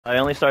I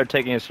only started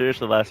taking it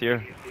seriously last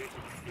year.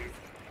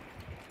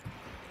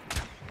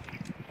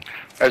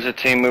 There's a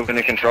team moving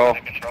to control.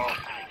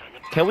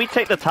 Can we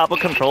take the top of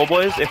control,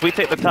 boys? If we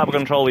take the top of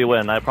control, we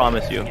win. I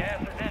promise you.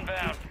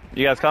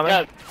 You guys coming?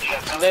 Yeah,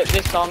 they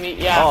saw me.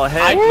 Yeah. Oh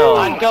heck no!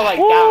 I'd go like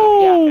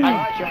Woo!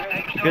 down.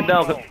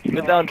 Yeah.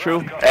 Good down, True.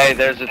 Hey,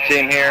 there's a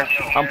team here.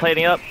 I'm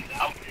plating up.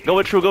 Go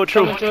with True. Go with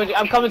True.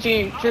 I'm coming to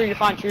you. True, you're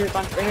fine. True, you're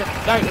fine. Right here.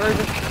 Right here.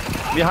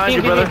 Behind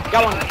you, brother.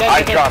 Got one. Dead,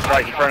 I dead. dropped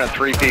right in front of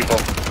 3 people.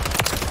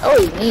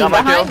 Oh, me, Got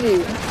my behind kill.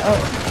 you.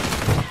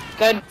 Oh.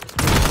 Dead.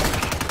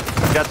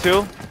 Got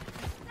 2.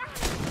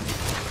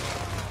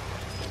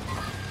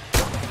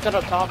 Good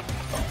up top.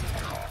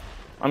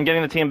 I'm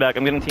getting the team back.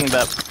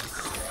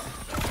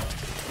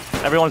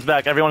 Everyone's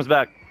back. Everyone's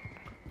back.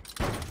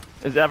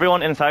 Is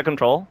everyone inside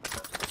control?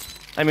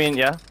 I mean,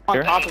 yeah. On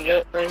Here. top of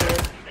it, right here.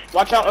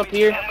 Watch out up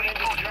here.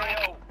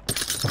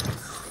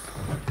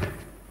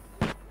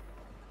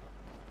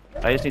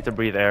 I just need to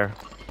breathe air.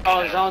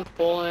 Oh, zone's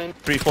pulling.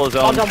 3 full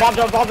Bomb zones. jump.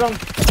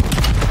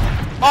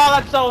 Oh,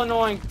 that's so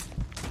annoying.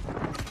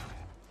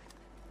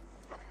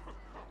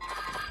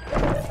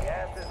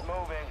 Gas is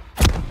moving.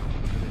 The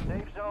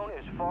safe zone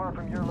is far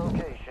from your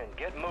location.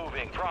 Get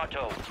moving,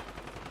 pronto.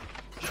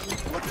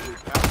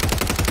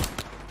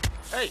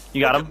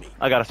 You got him?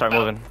 I gotta start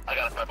moving.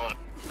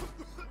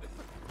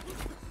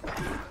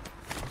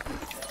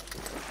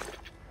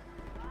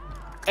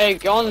 Hey,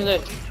 go on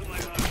this.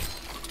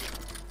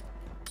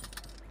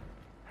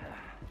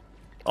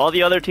 All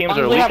the other teams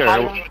are We have weaker.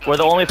 high- We're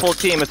the only full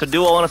team. It's a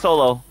duo and a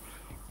solo.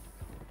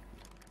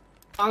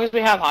 As long as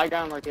we have high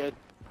ground, we're good.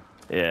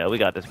 Yeah, we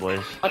got this, boys.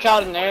 Watch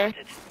out in there.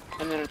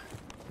 And then.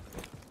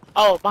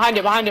 Oh, behind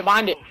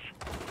it.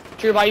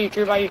 True by you.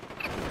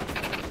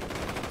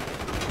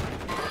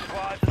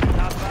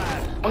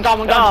 One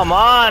down. Come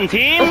on,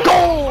 team!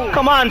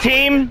 Come on,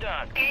 team!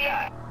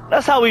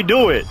 That's how we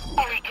do it.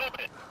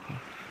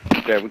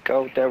 There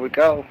we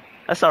go.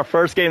 That's our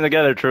first game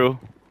together, True.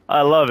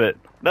 I love it.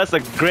 That's a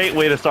great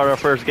way to start our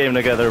first game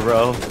together,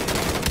 bro.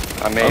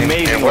 I mean,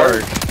 Amazing it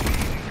work.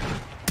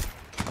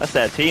 worked. That's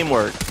that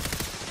teamwork.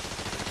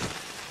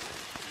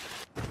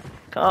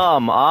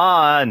 Come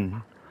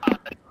on. Well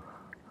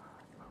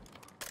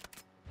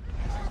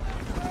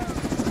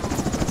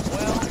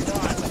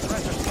done. The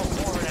threats are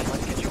still pouring in.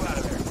 Let's get you out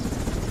of there.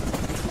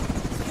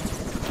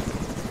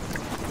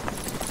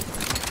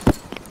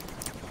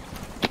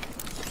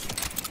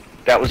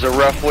 That was a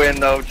rough win,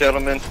 though,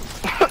 gentlemen.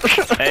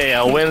 Hey,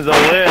 a win's a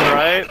win,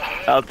 right?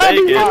 I'll take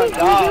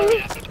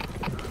it.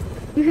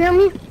 You hear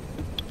me?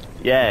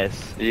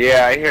 Yes.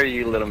 Yeah, I hear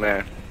you, little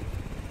man.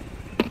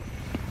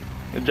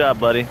 Good job,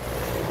 buddy.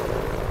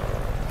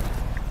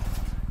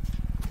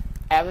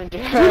 Avenger.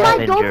 You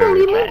might don't Avenger,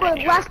 believe me, but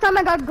Avenger. last time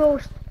I got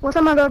ghost.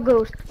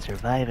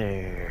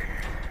 Survivor.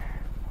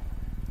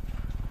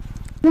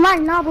 You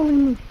might not believe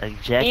me.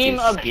 Team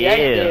Objective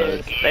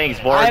objectives. skills. Thanks,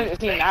 I Borg. haven't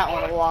seen that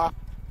one in a while.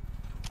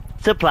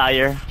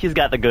 Supplier. He's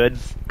got the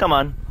goods. Come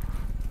on.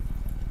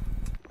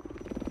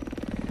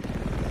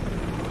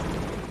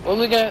 What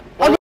we get?